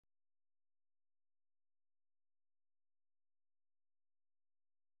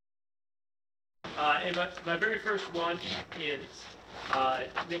And my very first one is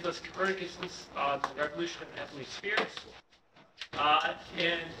Nicholas Copernicus on the revolution of heavenly spheres.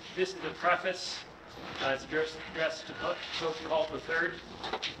 And this is a preface. It's addressed to Pope Paul III.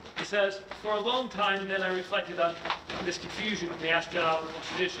 He says, "For a long time, then, I reflected on this confusion in the astronomical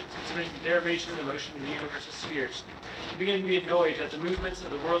tradition concerning the derivation of the motion of the universe's spheres, beginning to be annoyed at the movements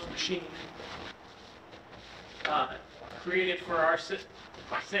of the world's machine created for our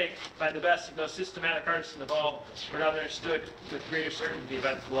sake by the best and most systematic artists of all, were not understood with greater certainty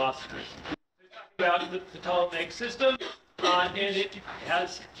by the philosophers." About the Ptolemaic system, and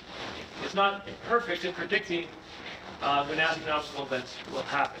it's not perfect in predicting when astronomical events will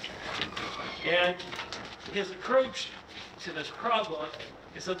happen. And his approach to this problem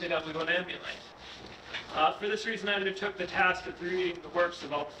is something that we want to emulate. For this reason, I undertook the task of reading the works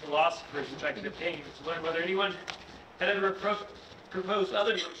of all the philosophers which I could obtain to learn whether anyone had ever proposed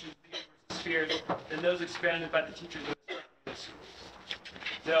other notions of the universe's spheres than those expounded by the teachers of the schools.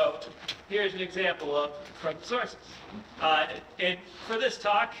 So here's an example from sources. And for this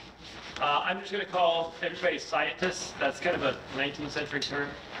talk, I'm just going to call everybody scientists. That's kind of a 19th century term.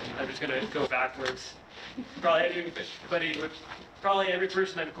 I'm just going to go backwards. Probably every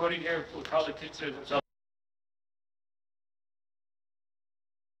person I'm quoting here would probably consider themselves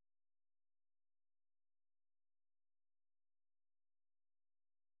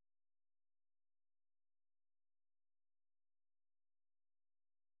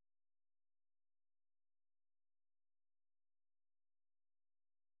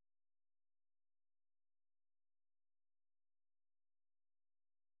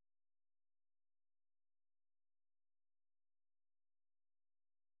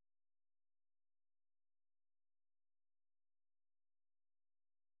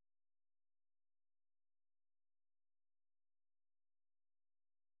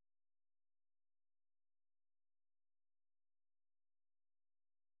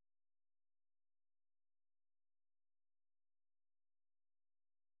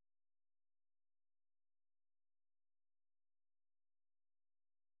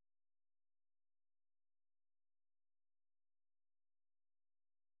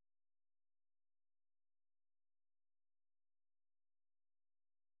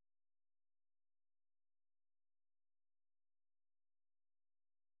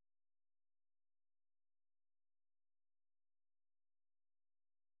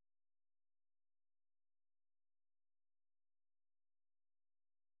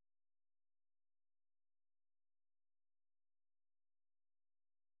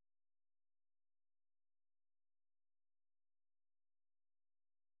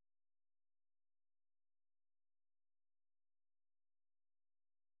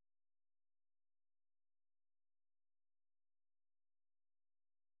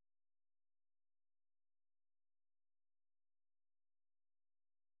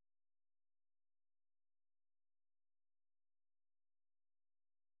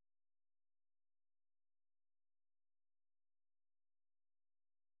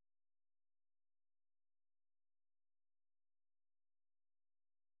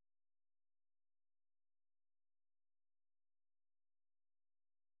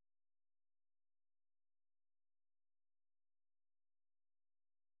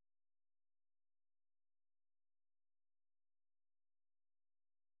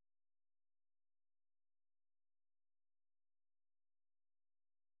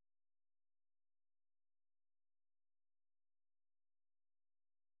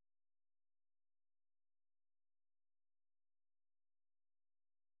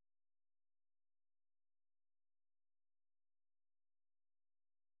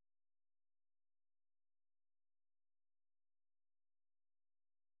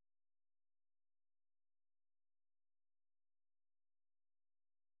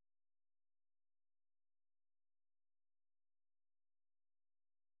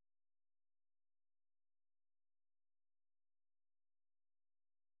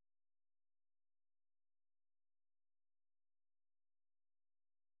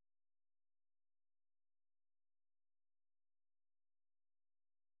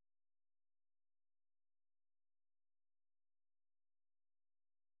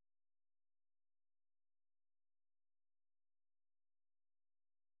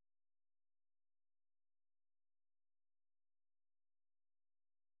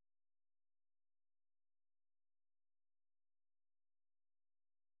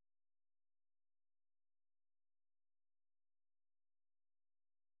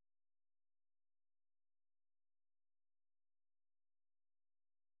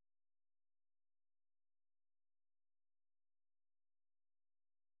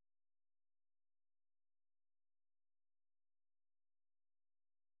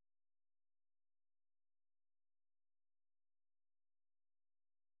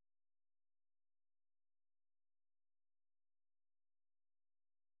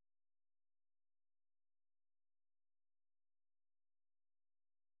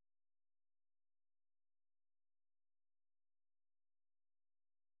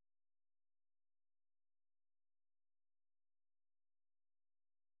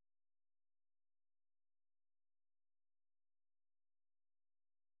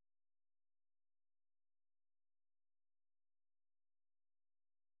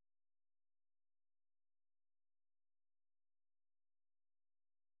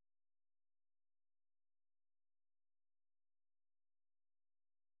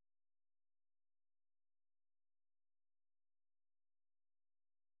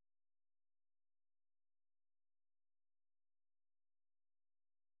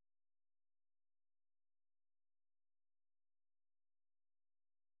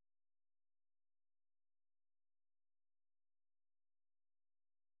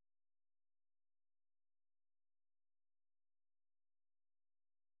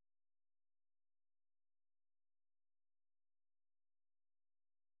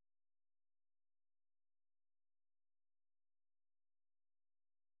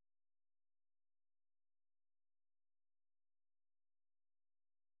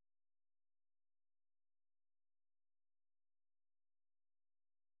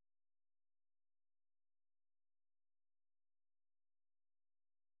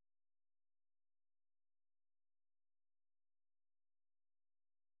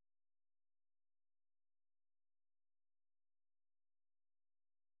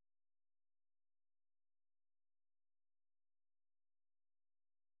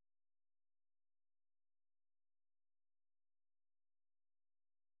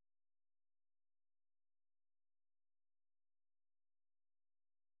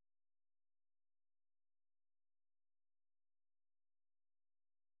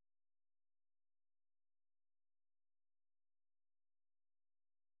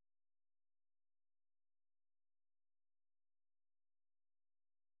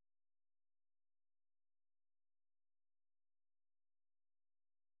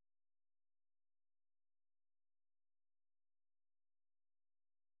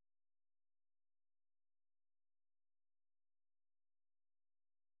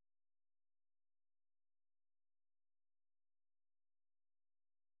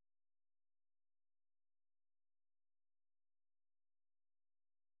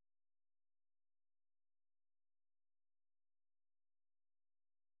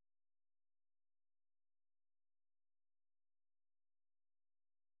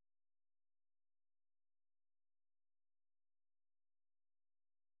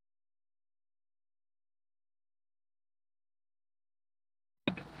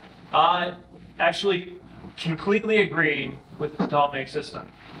Actually completely agreeing with the Ptolemaic system.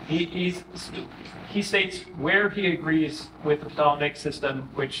 He states where he agrees with the Ptolemaic system,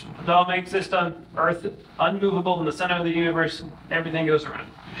 which the Ptolemaic system, Earth unmovable in the center of the universe, everything goes around.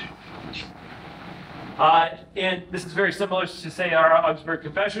 And this is very similar to, say, our Augsburg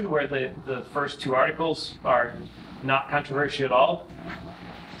Confession, where the first two articles are not controversial at all.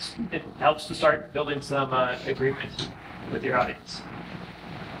 It helps to start building some agreement with your audience.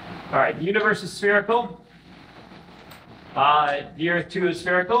 All right, the universe is spherical. The Earth, too, is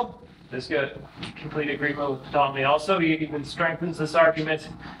spherical. This is complete agreement with Ptolemy also. He even strengthens this argument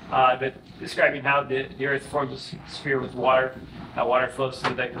by describing how the Earth forms a sphere with water. How water flows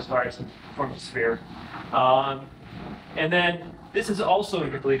through the stars and forms a sphere. And then this is also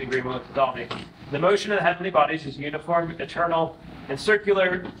in complete agreement with Ptolemy. The motion of the heavenly bodies is uniform, eternal, and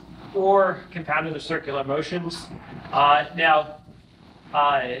circular, or compounded of circular motions.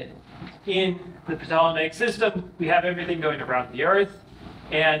 In the Ptolemaic system, we have everything going around the Earth,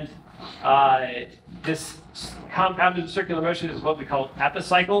 and this compounded circular motion is what we call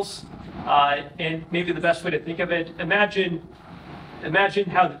epicycles. And maybe the best way to think of it, imagine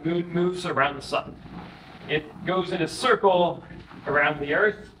how the moon moves around the sun. It goes in a circle around the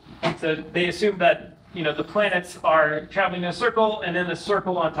Earth. So they assume that the planets are traveling in a circle, and then a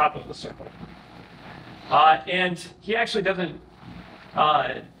circle on top of the circle. And he actually doesn't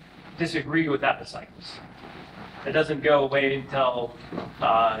disagree with epicycles. It doesn't go away until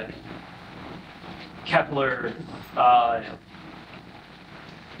Kepler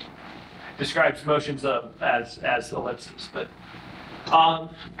describes motions as ellipses. But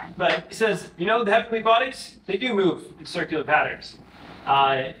he says, the heavenly bodies, they do move in circular patterns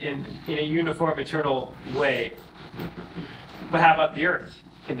in a uniform, eternal way. But how about the Earth?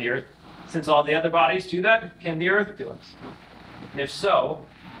 Can the Earth, since all the other bodies do that, can the Earth do it? And if so,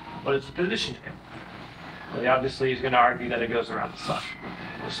 what is the position here? Well, obviously, he's going to argue that it goes around the sun,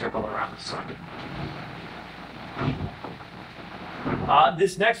 a circle around the sun.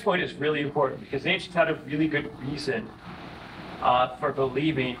 This next point is really important because the ancients had a really good reason for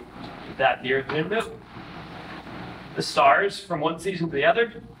believing that the Earth didn't move. The stars from one season to the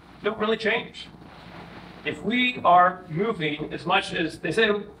other don't really change. If we are moving as much as they say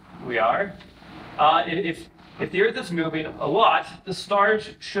we are, if the Earth is moving a lot, the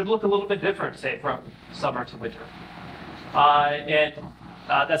stars should look a little bit different, say, from summer to winter.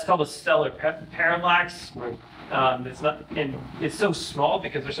 That's called a stellar parallax. Where, it's so small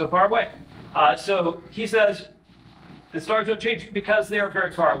because they're so far away. So he says the stars don't change because they are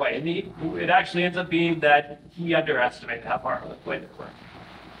very far away. And it actually ends up being that he underestimated how far away they were.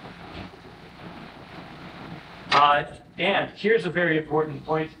 And here's a very important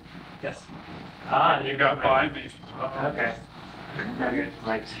point. Yes? You got by me. Okay. Very good.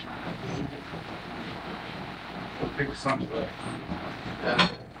 Right. Pick something.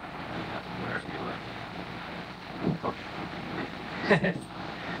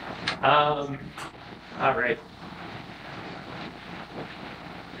 All right.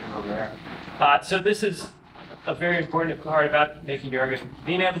 So this is a very important part about making your argument,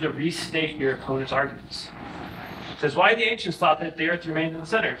 being able to restate your opponent's arguments. It says why the ancients thought that the Earth remained in the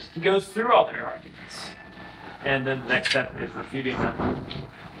center. He goes through all their arguments. And then the next step is refuting them.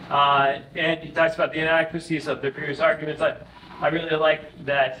 And he talks about the inadequacies of their previous arguments. I really like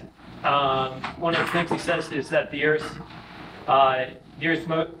that one of the things he says is that the Earth,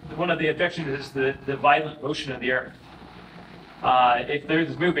 one of the objections is the violent motion of the Earth. If the Earth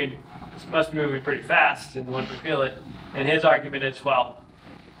is moving, it must be moving pretty fast, and one would feel it. And his argument is, well,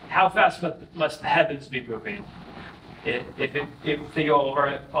 how fast must the heavens be moving? If they go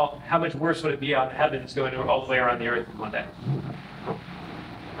over, how much worse would it be on the heavens going all the way around the Earth in one day?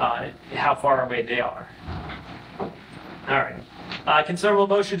 How far away they are. All right. Considerable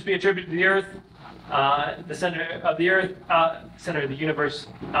motions be attributed to the Earth, the center of the Earth, center of the universe.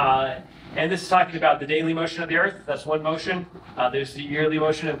 And this is talking about the daily motion of the Earth. That's one motion. There's the yearly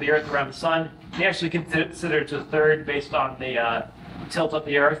motion of the Earth around the sun. He actually considers a third based on the tilt of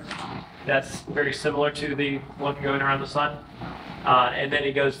the Earth. That's very similar to the one going around the sun. And then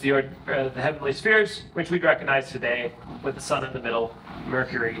he goes to the heavenly spheres, which we'd recognize today with the sun in the middle,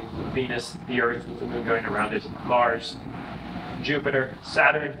 Mercury, Venus, the Earth, with the moon going around it, Mars, Jupiter,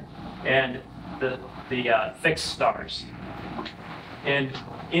 Saturn, and the fixed stars. And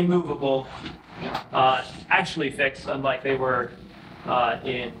immovable, actually fixed, unlike they were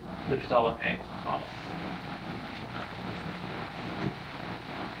in the Ptolemaic model.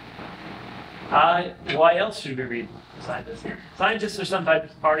 Why else should we read scientists? Scientists are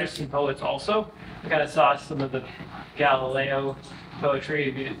sometimes artists and poets also. We kind of saw some of the Galileo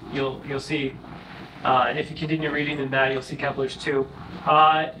poetry. You'll see, and if you continue reading in that, you'll see Kepler's too.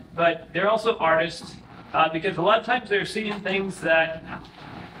 But they're also artists because a lot of times they're seeing things that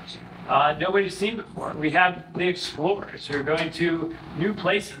nobody's seen before. We have the explorers who are going to new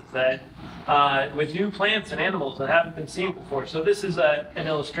places that with new plants and animals that haven't been seen before. So this is an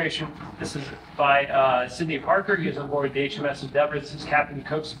illustration. This is by Sidney Parker. He was on board the HMS Endeavour. This is Captain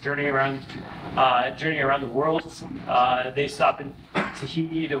Cook's journey around the world. They stop in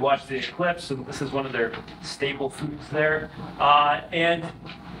Tahiti to watch the eclipse, and this is one of their staple foods there. And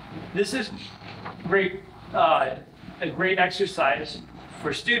this is great, a great exercise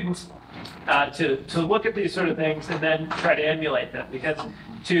for students to look at these sort of things and then try to emulate them, because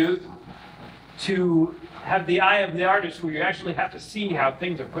to have the eye of the artist where you actually have to see how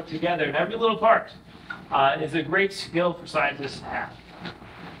things are put together in every little part is a great skill for scientists to have.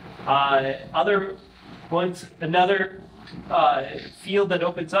 Another field that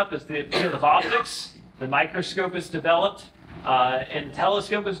opens up is the field of optics. The microscope is developed and the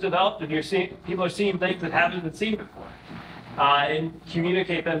telescope is developed, and people are seeing things that haven't been seen before and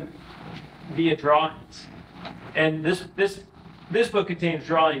communicate them via drawings. And this book contains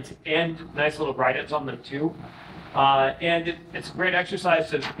drawings and nice little write-ups on them too. And it's a great exercise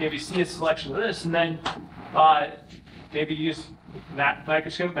to maybe see a selection of this and then maybe use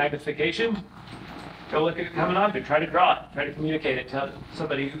microscope magnification. Go look at it coming up and try to draw it, try to communicate it to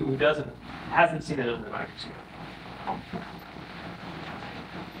somebody who hasn't seen it under the microscope.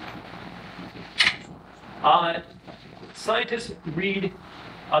 Scientists read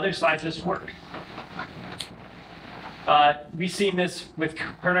other scientists' work. We've seen this with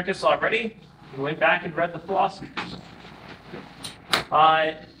Copernicus already. We went back and read the philosophers.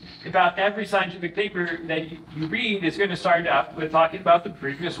 About every scientific paper that you read is going to start out with talking about the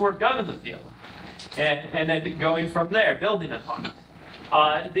previous work done in the field, and then going from there, building upon it.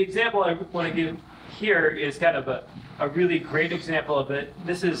 The example I want to give here is kind of a really great example of it.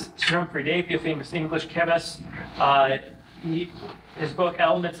 This is Humphrey Davy, a famous English chemist. His book,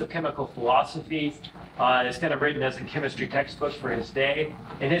 Elements of Chemical Philosophy, is kind of written as a chemistry textbook for his day.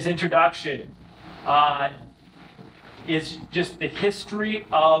 And his introduction is just the history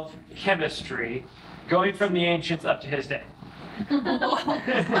of chemistry going from the ancients up to his day.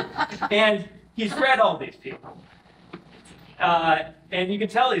 And he's read all these people. And you can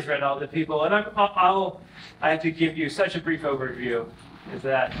tell he's read all the people. And I have to give you such a brief overview is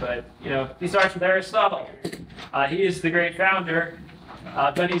that, but he starts with Aristotle. He is the great founder,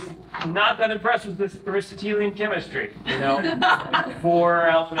 but he's not that impressed with this Aristotelian chemistry. 4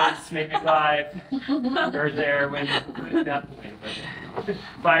 elements, maybe 5, are there when not the wind, but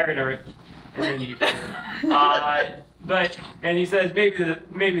fire and earth, and then ether. And he says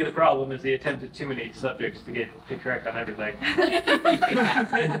maybe the problem is he attempted too many subjects to get it correct on everything.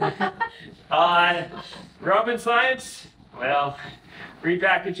 Roman science, well,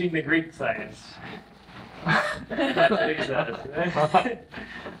 repackaging the Greek science. That's what he says.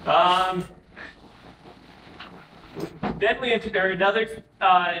 Then we enter another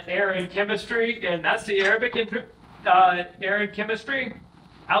era in chemistry, and that's the Arabic era in chemistry,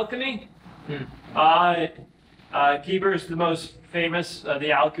 alchemy. Geber is the most famous,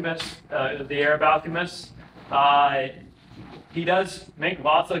 the alchemist, the Arab alchemist. He does make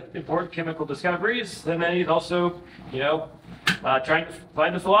lots of important chemical discoveries, and then he's also, trying to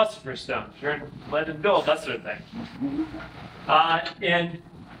find the philosopher's stone, turn lead and gold, that sort of thing. And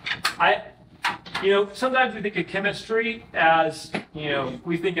sometimes we think of chemistry as,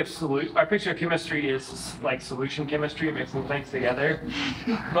 we think of our picture of chemistry is like solution chemistry, mixing things together.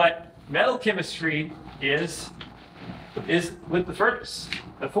 But metal chemistry is with the furnace,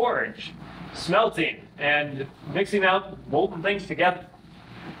 the forge, smelting, and mixing out molten things together.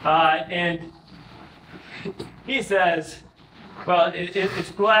 And he says, well,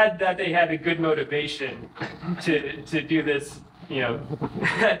 it's glad that they had a good motivation to do this,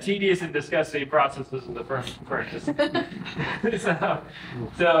 tedious and disgusting processes in the furnace.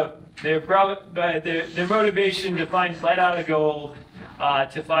 so their motivation to find lead out of gold,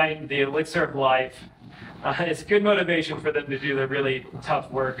 to find the elixir of life, it's good motivation for them to do the really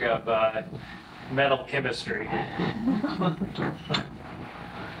tough work of metal chemistry.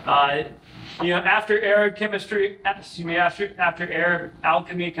 After Arab chemistry, after Arab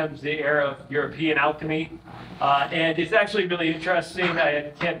alchemy comes the era of European alchemy. And it's actually really interesting.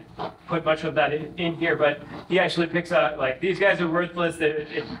 I can't put much of that in here, but he actually picks out, like, these guys are worthless.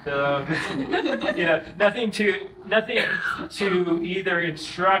 Nothing to nothing to either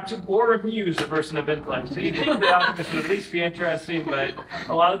instruct or amuse a person of intellect. So you think the alchemist would at least be interesting, but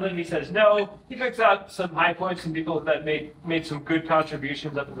a lot of them he says no. He picks out some high points, some people that made some good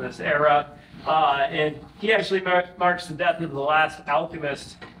contributions up in this era. And he actually marks the death of the last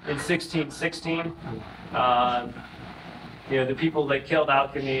alchemist in 1616. The people that killed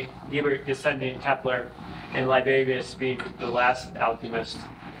alchemy, Geber descending Kepler, and Libavius being the last alchemist,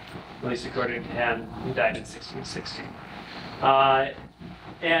 at least according to him, who died in 1616.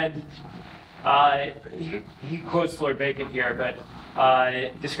 He quotes Lord Bacon here, but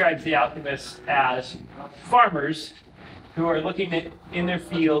describes the alchemists as farmers who are looking in their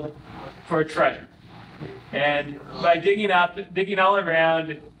field for a treasure. And by digging all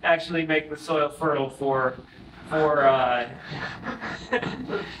around, actually make the soil fertile for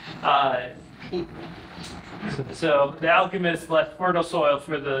so the alchemists left fertile soil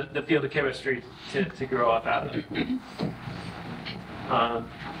for the field of chemistry to grow up out of.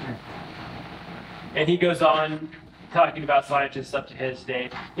 And he goes on talking about scientists up to his day.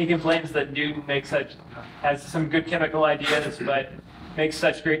 He complains that Newton has some good chemical ideas, but makes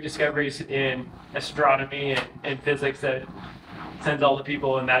such great discoveries in astronomy and physics that sends all the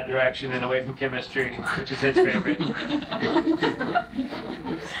people in that direction and away from chemistry, which is his favorite.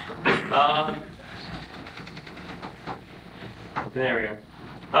 There we go.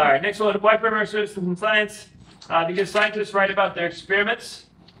 All right, next one, why primary citizens in science? Because scientists write about their experiments.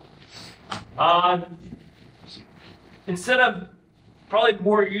 Instead of probably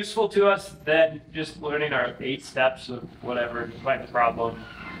more useful to us than just learning our 8 steps of whatever to find the problem,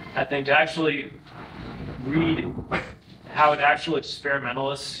 I think to actually read how an actual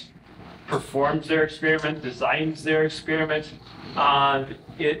experimentalist performs their experiment, designs their experiment,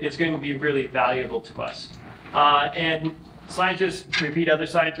 it's going to be really valuable to us. And scientists repeat other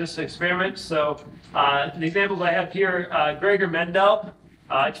scientists' experiments. So the examples I have here, Gregor Mendel,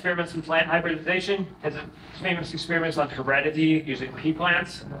 experiments in plant hybridization, has famous experiments on heredity using pea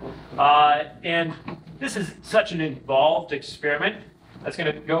plants. And this is such an involved experiment that's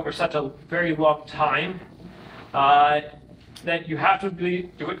going to go over such a very long time that you have to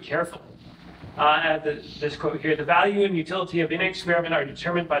really do it carefully. This quote here, the value and utility of any experiment are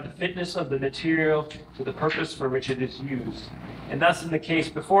determined by the fitness of the material to the purpose for which it is used. And thus, in the case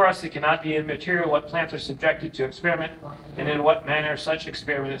before us, it cannot be immaterial what plants are subjected to experiment and in what manner such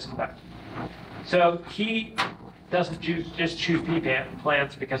experiment is conducted. So he doesn't just choose pea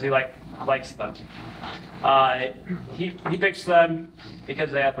plants because he likes them. He picks them because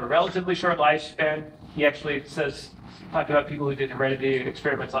they have a relatively short lifespan. He actually talked about people who did heredity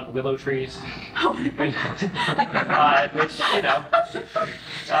experiments on willow trees, which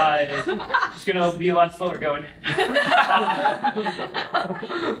it's going to be a lot slower going.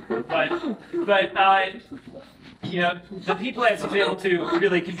 The pea plants is able to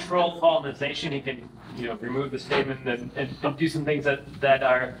really control pollination. He can, remove the stamen and do some things that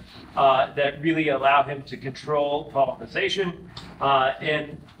really allow him to control pollination,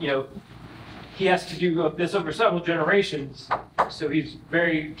 he has to do this over several generations, so he's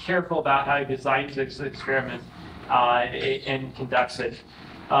very careful about how he designs this experiment and conducts it.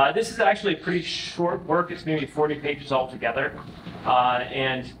 This is actually a pretty short work. It's maybe 40 pages altogether,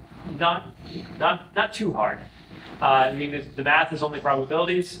 and not too hard. The math is only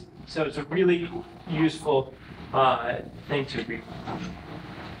probabilities, so it's a really useful thing to read.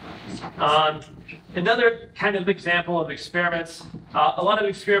 Another kind of example of experiments, a lot of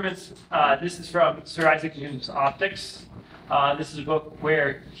experiments, this is from Sir Isaac Newton's Optics. This is a book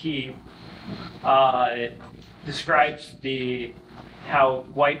where he describes how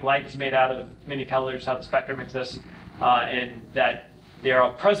white light is made out of many colors, how the spectrum exists, and that they are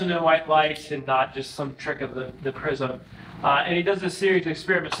all present in white light and not just some trick of the prism. And he does a series of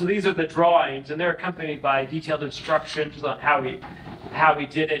experiments. So these are the drawings, and they're accompanied by detailed instructions on how he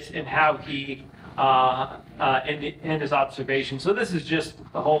did it and how he and his observation. So this is just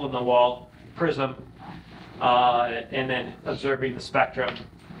a hole in the wall prism, and then observing the spectrum.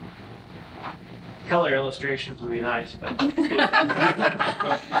 Color illustrations would be nice, but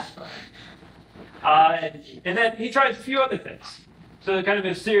and then he tries a few other things. So kind of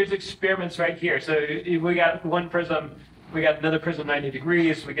a series of experiments right here. So we got one prism, we got another prism 90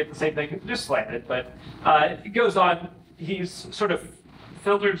 degrees, we get the same thing, just slanted, but it goes on. He's sort of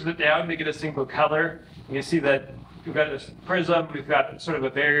filters it down to get a single color. You see that we've got this prism, we've got sort of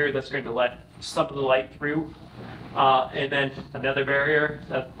a barrier that's going to let some of the light through, and then another barrier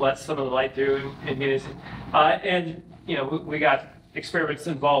that lets some of the light through, and we got experiments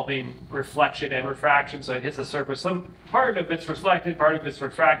involving reflection and refraction. So it hits the surface, some part of it's reflected, part of it's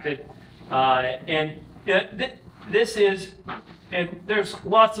refracted, and this is, and there's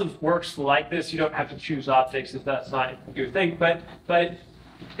lots of works like this. You don't have to choose optics if that's not your thing. But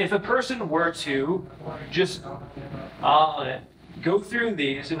if a person were to just go through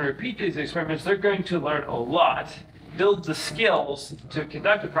these and repeat these experiments, they're going to learn a lot, build the skills to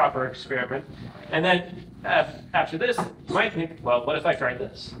conduct a proper experiment, and then after this, you might think, well, what if I tried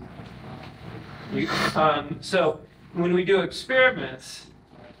this? So when we do experiments,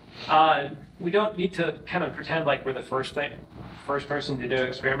 we don't need to kind of pretend like we're the first person to do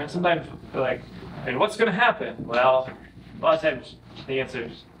experiments. Sometimes we're like, and what's going to happen? Well, a lot of times the answer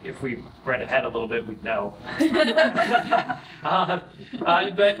is, if we read ahead a little bit, we'd know. But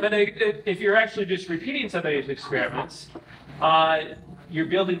if you're actually just repeating some of these experiments, you're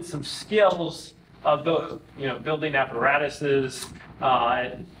building some skills of both, building apparatuses,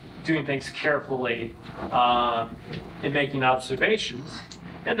 doing things carefully, and making observations.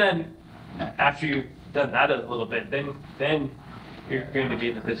 And then after you've done that a little bit, then you're going to be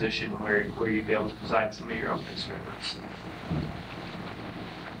in the position where you'd be able to design some of your own experiments.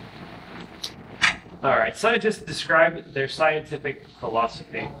 All right, scientists describe their scientific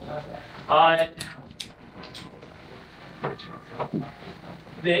philosophy. And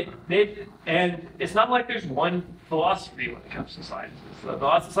it's not like there's one philosophy when it comes to science.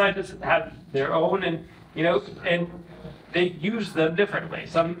 Lots of scientists have their own, and they use them differently.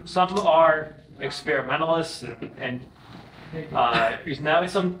 Some are experimentalists, and now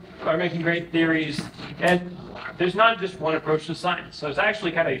some are making great theories. And there's not just one approach to science, so it's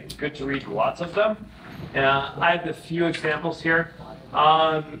actually kind of good to read lots of them. I have a few examples here.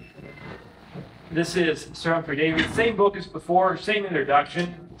 This is Sir Humphrey Davy, same book as before, same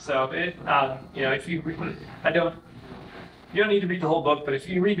introduction. So if you don't need to read the whole book, but if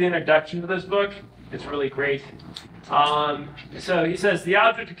you read the introduction to this book, it's really great. So he says, the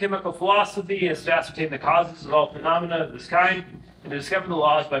object of chemical philosophy is to ascertain the causes of all phenomena of this kind and to discover the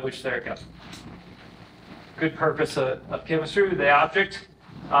laws by which they are governed. Good purpose of chemistry, the object,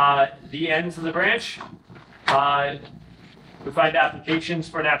 the ends of the branch. We find applications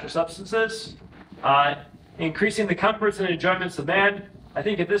for natural substances, increasing the comforts and enjoyments of man. I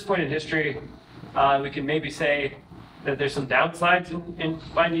think at this point in history, we can maybe say that there's some downsides in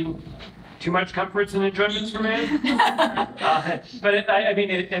finding too much comforts and enjoyments for man. But if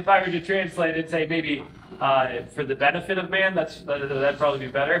I were to translate it and say maybe for the benefit of man, that'd probably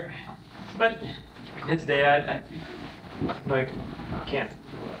be better. But his day, I can't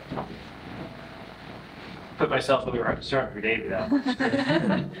put myself in the Sir Humphrey Davy that.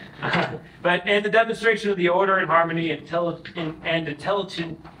 And the demonstration of the order and harmony and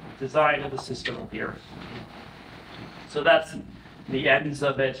intelligent design of the system of the Earth. So that's the ends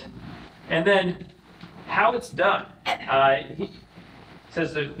of it. And then how it's done. He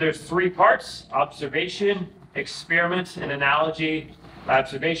says there's three parts: observation, experiment, and analogy. By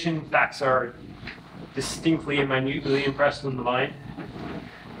observation, facts are distinctly and minutely impressed on the mind.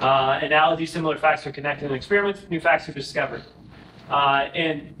 Analogy, similar facts are connected in experiments, new facts are discovered.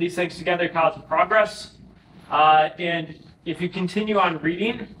 And these things together cause progress. And if you continue on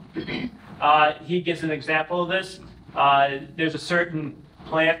reading, he gives an example of this. There's a certain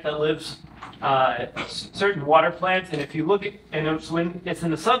plant that lives, certain water plants, and if you look at, and when it's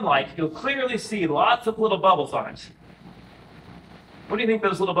in the sunlight, you'll clearly see lots of little bubbles on it. What do you think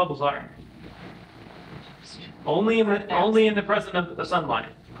those little bubbles are? Only in the presence of the sunlight.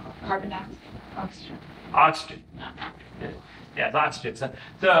 Carbon dioxide. Oxygen. Oxygen. Yeah, it's oxygen. So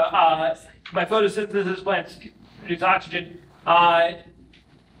by photosynthesis, plants produce oxygen.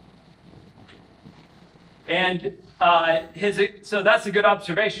 So that's a good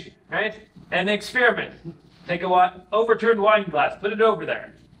observation, right? And experiment. Take a overturned wine glass, put it over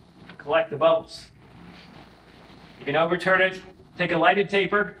there, collect the bubbles. You can overturn it, take a lighted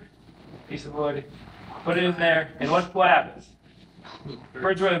taper, piece of wood, put it in there, and what happens?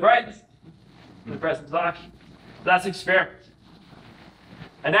 Birds were the brightest in the presence of oxygen. That's experiment.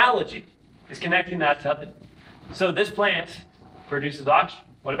 Analogy is connecting that to other. So this plant produces oxygen.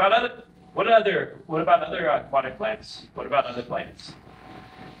 What about other aquatic plants? What about other plants?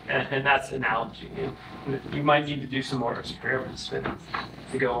 And that's analogy. You might need to do some more experiments to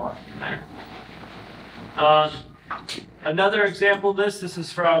go on from there. Another example of this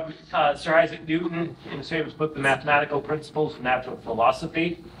is from Sir Isaac Newton in his famous book, The Mathematical Principles of Natural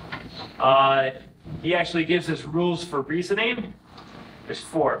Philosophy. He actually gives us rules for reasoning. There's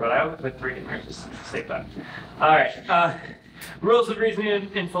 4, but I would put 3 in here just to save that. All right. Rules of reasoning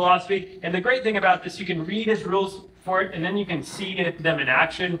in philosophy. And the great thing about this, you can read his rules for it, and then you can see them in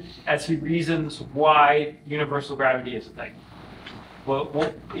action as he reasons why universal gravity is a thing.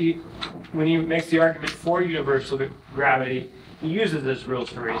 when he makes the argument for universal gravity, he uses this rules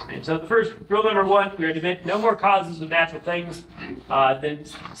for reasoning. So the first rule number one, we admit no more causes of natural things than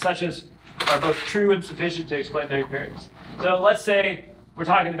such as are both true and sufficient to explain their appearance. So let's say we're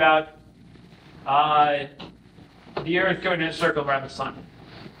talking about the Earth going in a circle around the sun.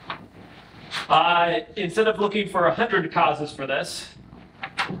 Instead of looking for 100 causes for this,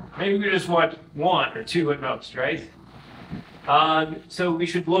 maybe we just want 1 or 2 at most, right? So we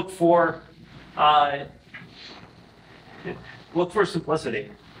should look for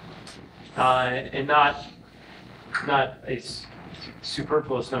simplicity and not a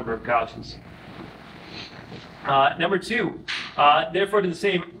superfluous number of causes. Number 2, therefore to the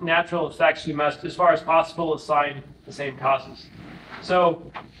same natural effects we must, as far as possible, assign the same causes.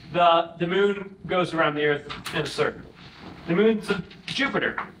 So the moon goes around the Earth in a circle. The moons of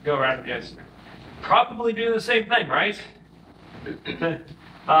Jupiter go around the Earth. Probably do the same thing, right?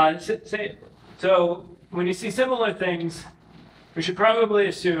 So when you see similar things, we should probably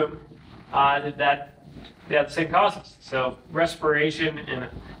assume that they have the same causes. So respiration in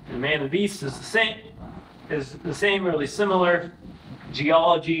the man and the beast is the same, really similar.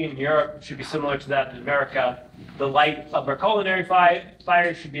 Geology in Europe should be similar to that in America. The light of our culinary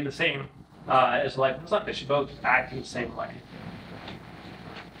fire should be the same as the light of the sun. They should both act in the same way.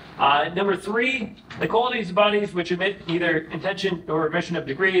 Number 3, the qualities of bodies which emit neither intention nor emission of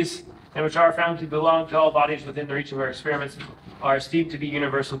degrees, and which are found to belong to all bodies within the reach of our experiments, are esteemed to be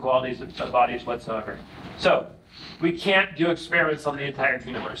universal qualities of bodies whatsoever. So, we can't do experiments on the entire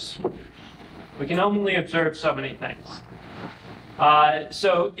universe. We can only observe so many things.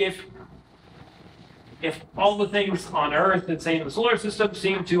 So if all the things on Earth and say in the solar system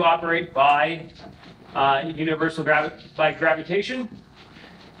seem to operate by gravitation,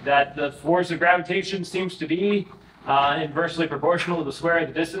 that the force of gravitation seems to be inversely proportional to the square of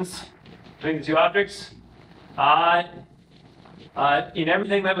the distance between the two objects, in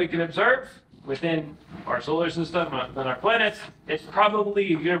everything that we can observe within our solar system and our planets, it's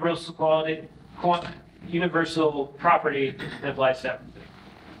probably a universal property that applies to everything.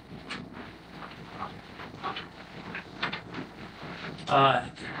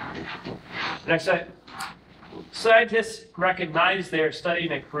 Next slide. Scientists recognize they are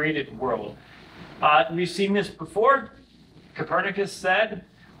studying a created world. We've seen this before. Copernicus said,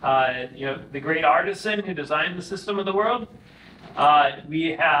 the great artisan who designed the system of the world.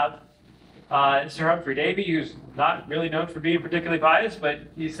 We have Sir Humphrey Davy, who's not really known for being particularly biased, but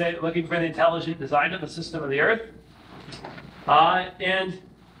he said looking for the intelligent design of the system of the Earth. And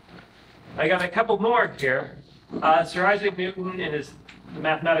I got a couple more here. Sir Isaac Newton in his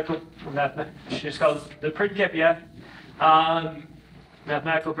it's called the Principia,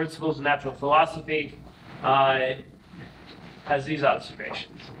 Mathematical Principles of Natural Philosophy, has these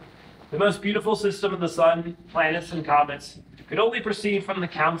observations. The most beautiful system of the sun, planets, and comets could only proceed from the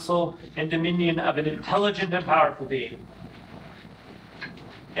counsel and dominion of an intelligent and powerful being.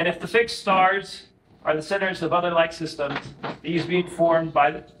 And if the fixed stars are the centers of other like systems, these being formed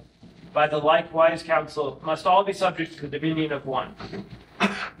by the likewise counsel must all be subject to the dominion of one.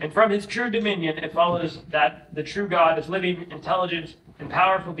 And from his true dominion it follows that the true God is living, intelligent, and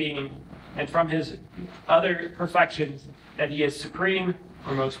powerful being, and from his other perfections that he is supreme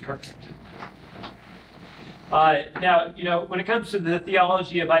or most perfect. Now, when it comes to the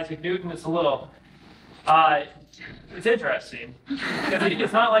theology of Isaac Newton, it's a little, it's interesting. Because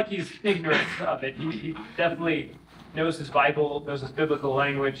it's not like he's ignorant of it. He definitely knows his Bible, knows his biblical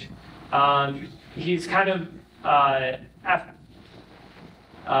language. He's kind of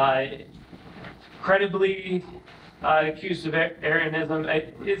credibly accused of Arianism.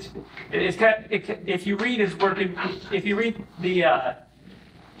 If you read his work, if you read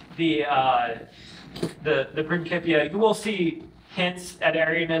the Principia, you will see hints at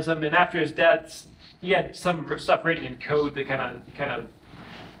Arianism. And after his death, he had some stuff written in code that kind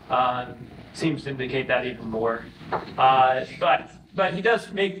of seems to indicate that even more. But he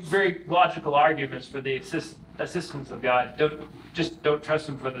does make very logical arguments for the assistance of God. Don't trust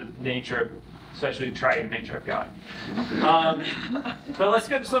him for the nature, especially the triune nature of God. But let's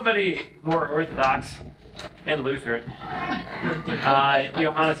go to somebody more orthodox and Lutheran.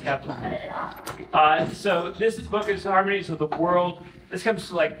 Johannes Kepler. So this book is Harmonies of the World. This comes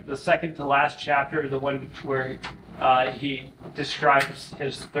to like the second to last chapter, the one where he describes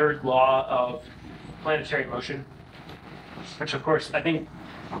his third law of planetary motion, which of course I think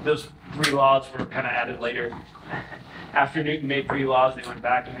those 3 laws were kind of added later. After Newton made 3 laws, they went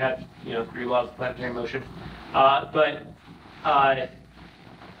back and had 3 laws of planetary motion. But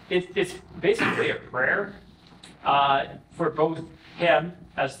it's basically a prayer for both him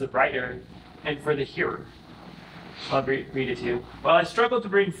as the writer and for the hearer. I'll read it to you. While I struggle to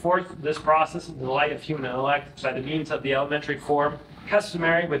bring forth this process in the light of human intellect by the means of the elementary form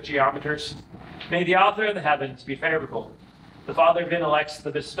customary with geometers, may the author of the heavens be favorable. The Father of intellects,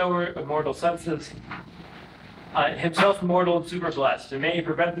 the bestower of mortal senses, himself immortal and super blessed, and may he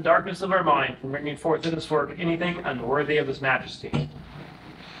prevent the darkness of our mind from bringing forth in this work anything unworthy of his majesty.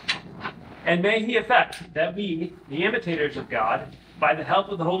 And may he effect that we, the imitators of God, by the help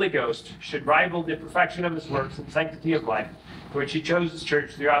of the Holy Ghost, should rival the perfection of his works and sanctity of life, for which he chose his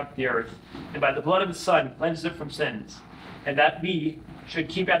church throughout the earth, and by the blood of his Son cleansed it from sins, and that we should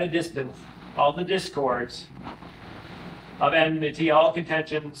keep at a distance all the discords of enmity, all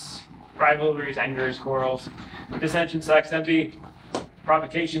contentions, rivalries, angers, quarrels, dissension, sex, envy,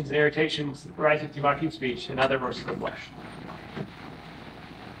 provocations, and irritations rising through mocking speech, and other works of the flesh.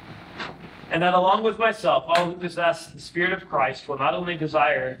 And that along with myself, all who possess the Spirit of Christ will not only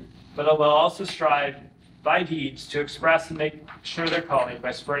desire, but will also strive by deeds to express and make sure their calling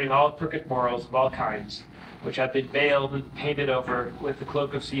by spurning all crooked morals of all kinds, which have been veiled and painted over with the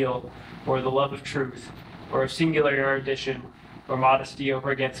cloak of zeal, or the love of truth, or of singular erudition, or modesty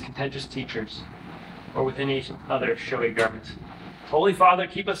over against contentious teachers, or with any other showy garment. Holy Father,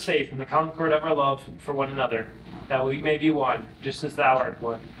 keep us safe in the concord of our love for one another, that we may be one, just as thou art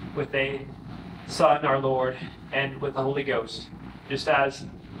one, with thy Son, our Lord, and with the Holy Ghost, just as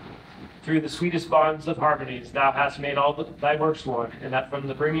through the sweetest bonds of harmonies thou hast made all thy works one, and that from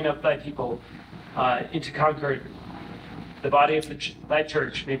the bringing of thy people into concord, the body of thy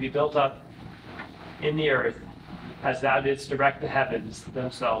church may be built up in the earth, as thou didst direct the heavens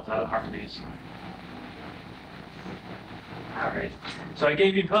themselves out of harmonies. All right. So I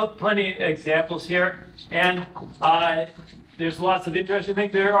gave you plenty of examples here, and there's lots of interesting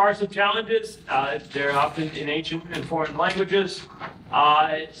things. There are some challenges. They're often in ancient and foreign languages,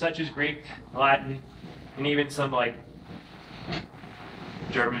 such as Greek, Latin, and even some like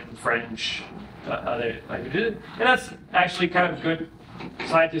German, French, other languages. And that's actually kind of good.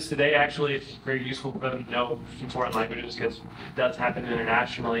 Scientists today, actually, it's very useful for them to know some foreign languages because it does happen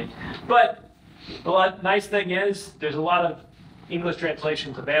internationally. But the nice thing is there's a lot of English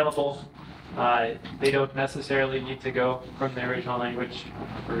translations available. They don't necessarily need to go from the original language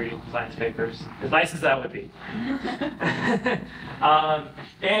for reading science papers, as nice as that would be.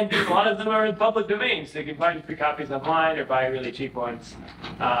 And a lot of them are in public domain, so you can find free copies online or buy really cheap ones,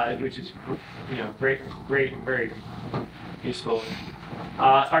 which is, very useful.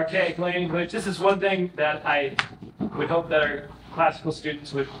 Archaic language. This is one thing that I would hope that our classical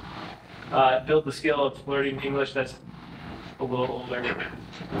students would build the skill of learning English that's a little older. I mean,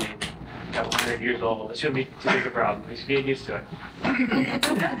 a couple 100 years old. It shouldn't be too big a problem. We should get used to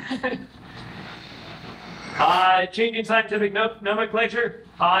it. Changing scientific nomenclature.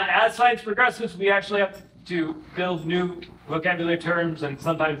 As science progresses, we actually have to build new vocabulary terms and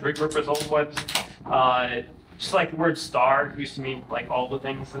sometimes repurpose old ones. Just like the word star used to mean like all the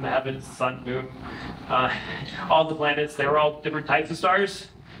things in the heavens, sun, moon, all the planets. They were all different types of stars.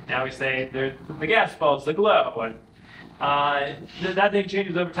 Now we say they're the gas balls, the glow. And that thing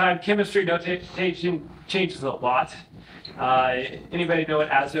changes over time. Chemistry notation changes a lot. Anybody know what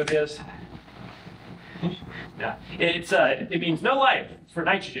azote is? No. It means no life for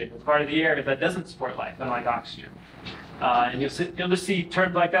nitrogen. It's part of the air that doesn't support life, unlike oxygen. And you'll just see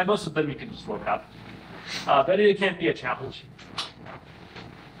terms like that. Most of them you can just look up. But it can be a challenge.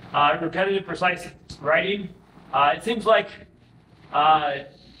 Repetitive, precise writing. It seems like a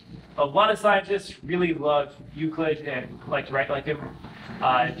lot of scientists really love Euclid and like to write like him.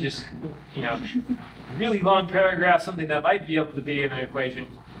 Just, really long paragraphs, something that might be able to be in an equation,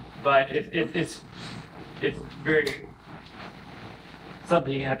 but it's very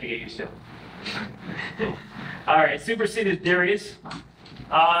something you have to get used to. All right, superseded theories.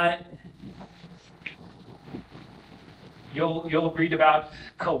 You'll read about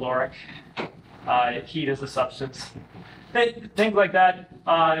caloric heat as a substance, things like that,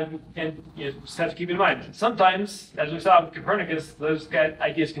 and you just have to keep in mind. Sometimes, as we saw with Copernicus, those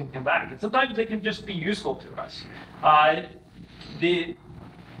ideas can come back, and sometimes they can just be useful to us.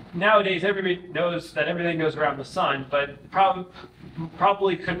 Nowadays, everybody knows that everything goes around the sun, but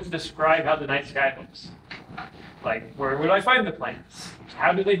probably couldn't describe how the night sky looks. Like, where would I find the planets?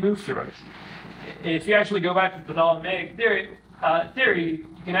 How do they move through it? If you actually go back to the Ptolemaic theory, you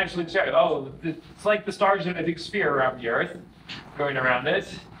can actually say, it's like the stars in a big sphere around the Earth, going around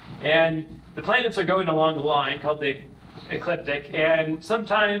it, and the planets are going along the line called the ecliptic, and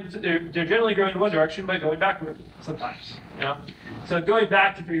sometimes they're generally going in one direction, but going backward sometimes. You know, so going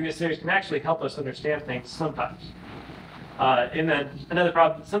back to previous series can actually help us understand things sometimes. And then another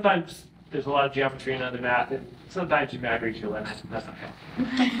problem: sometimes there's a lot of geometry and other math, and sometimes you might reach your limit. That's okay.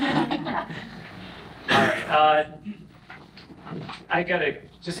 All right. I got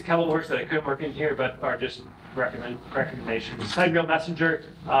just a couple of works that I couldn't work in here, but are just recommendations. Sidereal Messenger.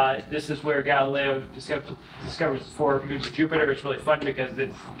 This is where Galileo discovers the four moons of Jupiter. It's really fun because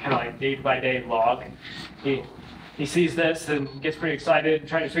it's kind of like day-by-day log. He sees this and gets pretty excited,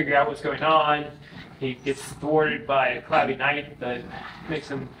 trying to figure out what's going on. He gets thwarted by a cloudy night that makes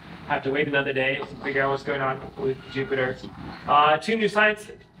him have to wait another day to figure out what's going on with Jupiter. Two New Science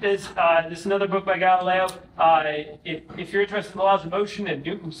is this is another book by Galileo. If you're interested in the laws of motion and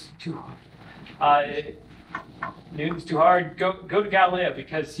Newton's too hard, go to Galileo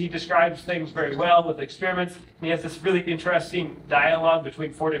because he describes things very well with experiments. And he has this really interesting dialogue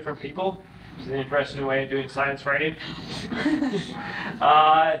between four different people. It's an interesting way of doing science writing.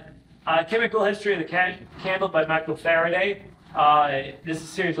 Chemical History of the Candle by Michael Faraday. This is a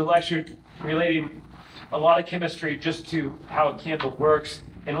series of lectures relating a lot of chemistry just to how a candle works.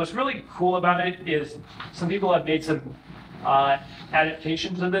 And what's really cool about it is some people have made some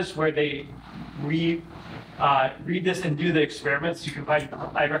adaptations of this where they read this and do the experiments. You can find,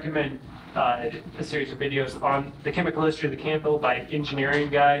 I recommend a series of videos on the chemical history of the candle by Engineering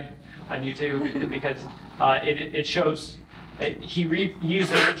Guy on YouTube because it shows he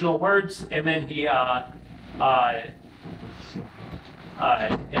used the original words and then he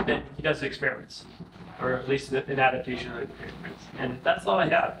does the experiments, or at least an adaptation of the experiments. And that's all I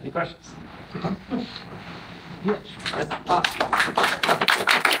have. Any questions? Yes.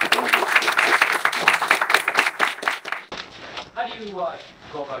 How do you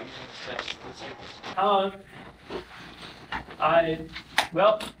go about using this?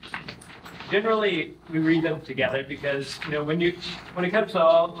 Well, generally we read them together because when it comes to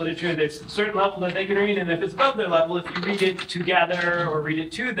all literature, there's a certain level that they can read, and if it's above their level, if you read it together or read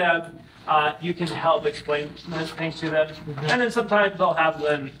it to them, you can help explain things to them. And then sometimes I'll have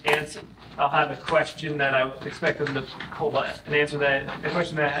them answer. I'll have a question that I expect them to hold an answer that a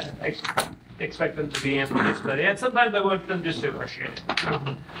question that I expect them to be answered. And sometimes I want them just to appreciate it.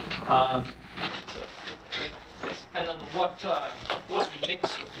 And then what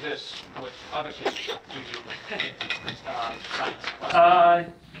mix this with other kids do science?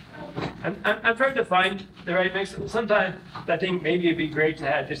 I'm trying to find the right mix. Sometimes I think maybe it'd be great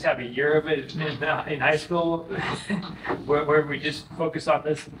to just have a year of it in high school where we just focus on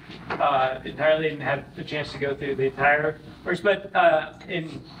this entirely and have the chance to go through the entire course. But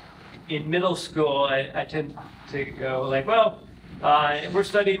in middle school, I tend to go like, well, we're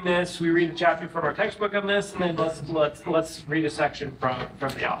studying this. We read a chapter from our textbook on this, and then let's read a section from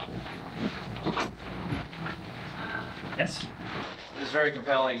the author. Yes. It's very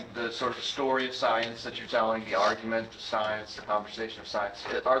compelling, the sort of story of science that you're telling, the argument of science, the conversation of science.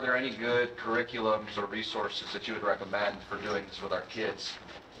 Are there any good curriculums or resources that you would recommend for doing this with our kids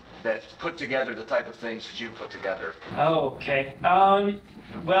that put together the type of things that you put together? Okay.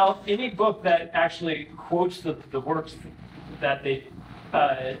 Well, any book that actually quotes the works that they,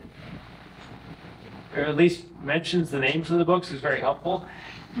 or at least mentions the names of the books is very helpful.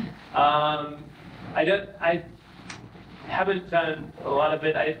 I haven't done a lot of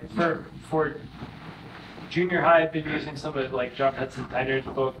it. For junior high, I've been using some of like John Hudson Tyner's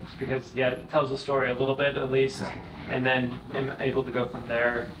books because it tells the story a little bit at least, and then I'm able to go from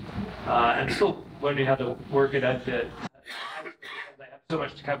there. I'm still learning how to work it out. I have so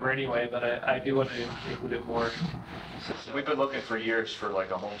much to cover anyway, but I do want to include it more. We've been looking for years for like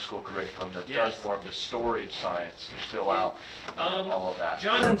a homeschool curriculum that does more of the story of science and fill out all of that.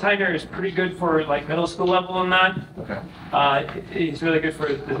 Jonathan Tyner is pretty good for like middle school level on that. Okay. He's really good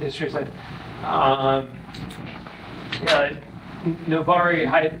for the history side. Novari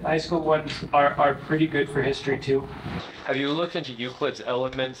high school ones are pretty good for history too. Have you looked into Euclid's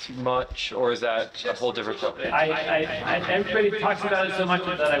Elements much, or is that a whole different topic? Everybody talks about it so much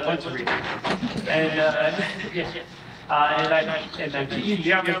that I want to read it. And I'm teaching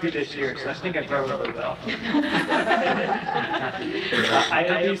geometry this year, so I think I probably will. I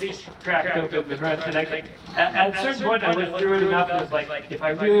at least cracked open the rest, and at a certain point I went through it enough, and was like, if I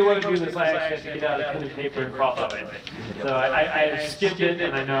really want to do this, I actually have to get out a pen and paper and follow it. So I skipped it,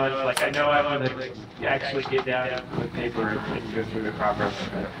 and I know I want to actually get down with paper and go through it properly.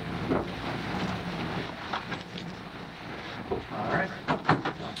 All right.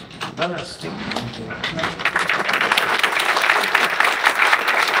 Well, that's